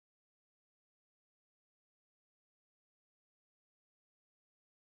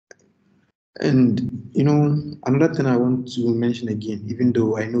And another thing I want to mention again, even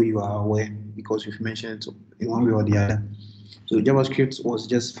though I know you are aware because you've mentioned it in one way or the other. So JavaScript was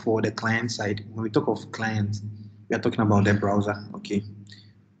just for the client side. When we talk of client, we are talking about the browser. Okay,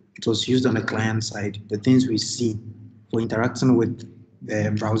 it was used on the client side. The things we see for interacting with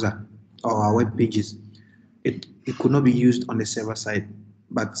the browser or our web pages, it could not be used on the server side.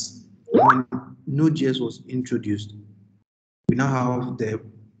 But when Node.js was introduced, we now have the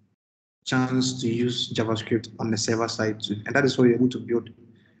chance to use JavaScript on the server side too. And that is why you're able to build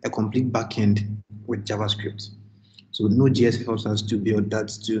a complete backend with JavaScript. So Node.js helps us to build that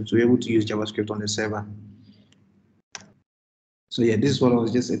too. So we're able to use JavaScript on the server. So yeah, this is what I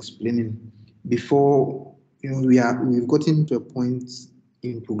was just explaining. Before, we've gotten to a point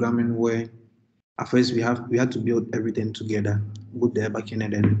in programming where at first we had to build everything together, both the backend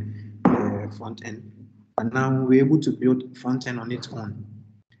and then the front end. But now we're able to build front end on its own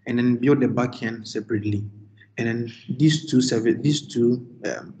and then build the backend separately. And then these two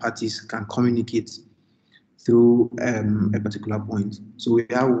parties can communicate through a particular point. So we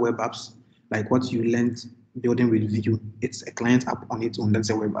have web apps, like what you learned building with Vue. It's a client app on its own. That's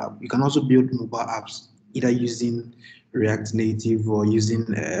a web app. You can also build mobile apps, either using React Native or using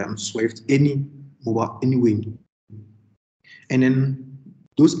Swift, any way. And then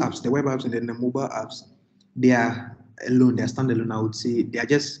those apps, the web apps and then the mobile apps, they are alone. They are standalone. I would say they are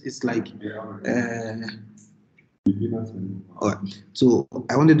just. It's like. All right. So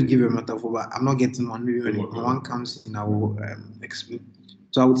I wanted to give you a metaphor, but I'm not getting one. Maybe when one comes in, I will explain.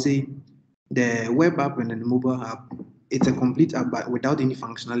 So I would say the web app and then the mobile app, it's a complete app, but without any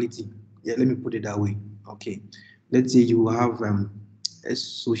functionality. Yeah, let me put it that way. Okay. Let's say you have a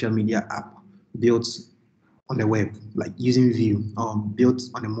social media app built on the web, like using Vue, or built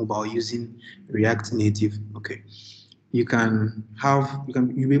on a mobile using React Native. Okay. You'll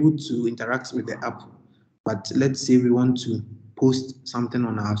be able to interact with the app, but let's say we want to post something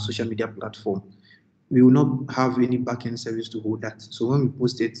on our social media platform. We will not have any backend service to hold that. So when we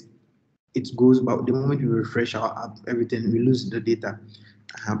post it, it goes, but the moment we refresh our app, everything, we lose the data.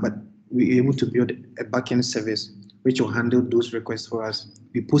 But we're able to build a backend service which will handle those requests for us.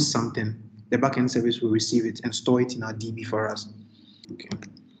 We post something, the backend service will receive it and store it in our DB for us. Okay.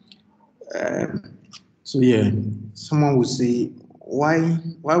 So yeah, someone would say, why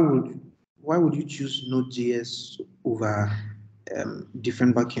would you choose Node.js over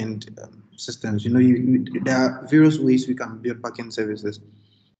different backend systems? There are various ways we can build backend services.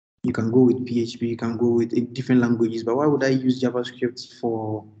 You can go with PHP, you can go with different languages, but why would I use JavaScript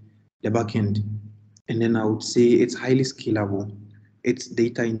for the backend? And then I would say it's highly scalable, it's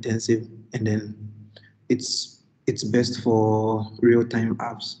data intensive, and then it's best for real-time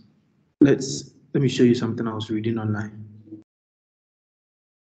apps. Let me show you something I was reading online.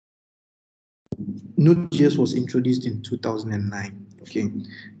 Node.js was introduced in 2009, okay,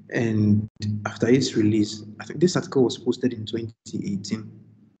 and after its release, I think this article was posted in 2018.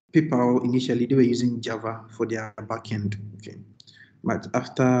 PayPal initially they were using Java for their backend, okay, but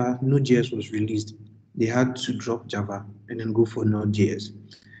after Node.js was released, they had to drop Java and then go for Node.js,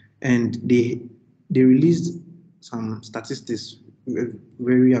 and they released some statistics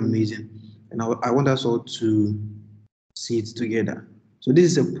very amazing, and I want us all to see it together. So this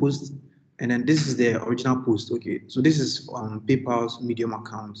is a post, and then this is the original post. Okay, so this is on PayPal's Medium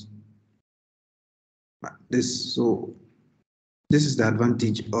account. This is the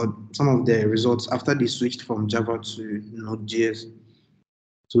advantage or some of the results after they switched from Java to Node.js.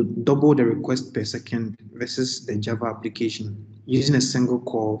 So double the request per second versus the Java application using a single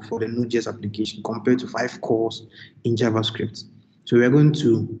call for the Node.js application compared to 5 calls in JavaScript. So we're going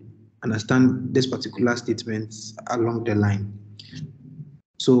to understand this particular statement along the line.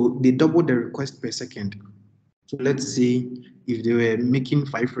 So they double the request per second. So let's say if they were making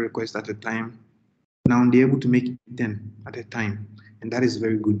 5 requests at a time, now they're able to make 10 at a time. And that is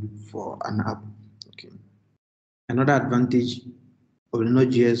very good for an app. Okay. Another advantage of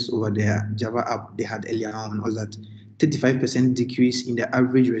Node.js over the Java app they had earlier on was that 35% decrease in the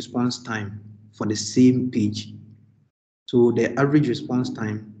average response time for the same page. So the average response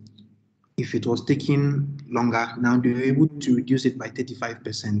time, if it was taking longer, now they were able to reduce it by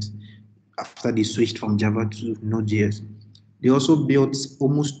 35% after they switched from Java to Node.js. They also built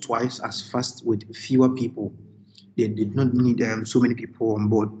almost twice as fast with fewer people. They did not need so many people on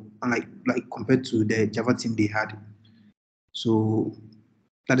board, unlike compared to the Java team they had. So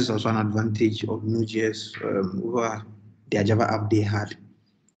that is also an advantage of Node.js over their Java app they had.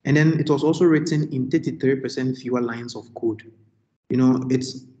 And then it was also written in 33% fewer lines of code.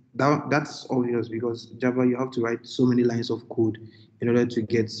 That's obvious because Java, you have to write so many lines of code in order to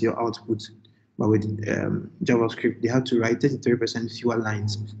get your output. But with JavaScript, they had to write 33% fewer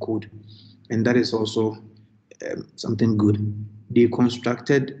lines of code, and that is also something good. They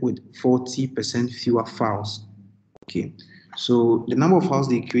constructed with 40% fewer files. Okay, so the number of files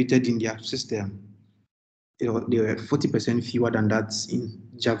they created in their system, they were 40% fewer than that in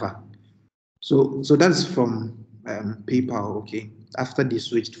Java. So that's from PayPal. Okay, after they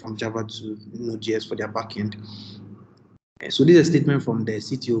switched from Java to Node.js for their backend. So this is a statement from the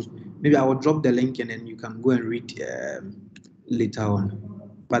CTO. Maybe I will drop the link and then you can go and read later on.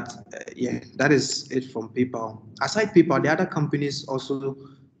 But yeah, that is it from PayPal. Aside PayPal, the other companies also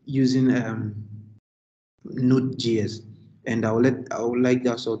using Node.js, and I would like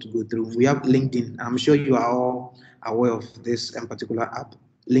that also to go through. We have LinkedIn. I'm sure you are all aware of this particular app.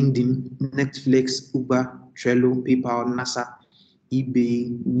 LinkedIn, Netflix, Uber, Trello, PayPal, NASA,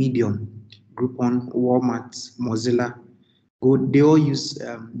 eBay, Medium, Groupon, Walmart, Mozilla. They all use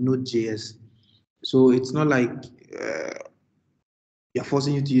Node.js. So it's not like they're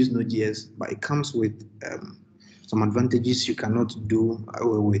forcing you to use Node.js, but it comes with some advantages you cannot do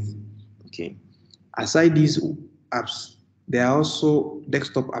away with. Okay. Aside these apps, there are also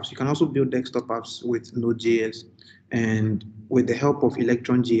desktop apps. You can also build desktop apps with Node.js and with the help of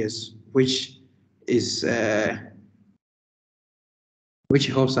Electron.js, which is which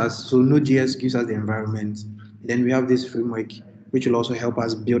helps us. So Node.js gives us the environment. Then we have this framework, which will also help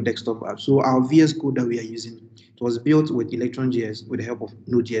us build desktop apps. So our VS Code that we are using, it was built with Electron.js with the help of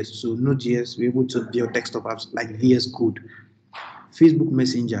Node.js. So Node.js, we're able to build desktop apps like VS Code, Facebook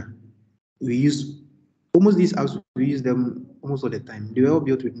Messenger. We use almost these apps, we use them almost all the time. They were all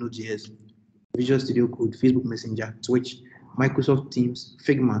built with Node.js, Visual Studio Code, Facebook Messenger, Twitch, Microsoft Teams,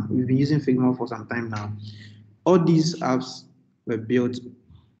 Figma. We've been using Figma for some time now. All these apps were built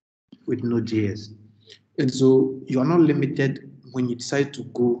with Node.js. And so you are not limited when you decide to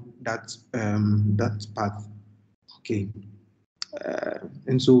go that path. Okay.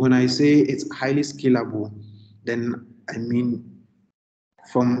 And so when I say it's highly scalable, then I mean,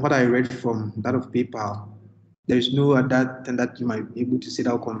 from what I read from that of PayPal, there is no other thing that you might be able to say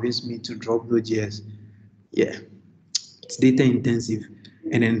that will convince me to drop Node.js. Yeah, it's data intensive.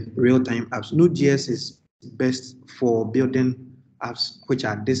 And then real-time apps. Node.js is best for building apps which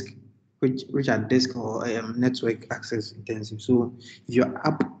are disk or network access intensive. So if your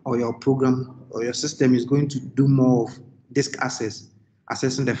app or your program or your system is going to do more of disk access,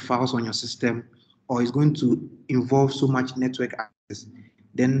 accessing the files on your system, or is going to involve so much network access,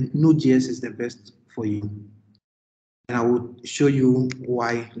 then Node.js is the best for you. And I will show you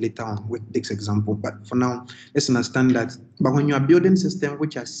why later on with this example. But for now, let's understand that. But when you are building systems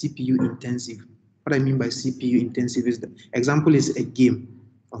which are CPU intensive, what I mean by CPU intensive is the example is a game.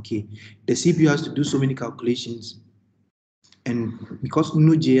 Okay, the CPU has to do so many calculations. And because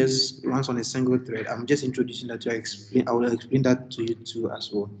Node.js runs on a single thread, I'm just introducing that to explain. I will explain that to you too as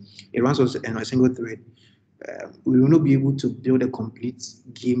well. It runs on a single thread. We will not be able to build a complete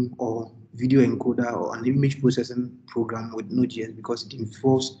game or video encoder or an image processing program with Node.js because it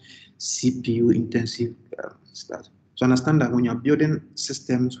involves CPU intensive stuff. So understand that when you're building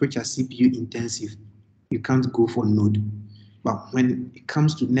systems which are CPU intensive, you can't go for Node. But when it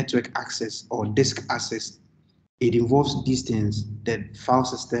comes to network access or disk access, it involves these things, the file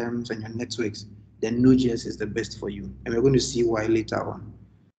systems and your networks, then Node.js is the best for you. And we're going to see why later on.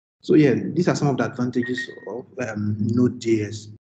 So yeah, these are some of the advantages of Node.js.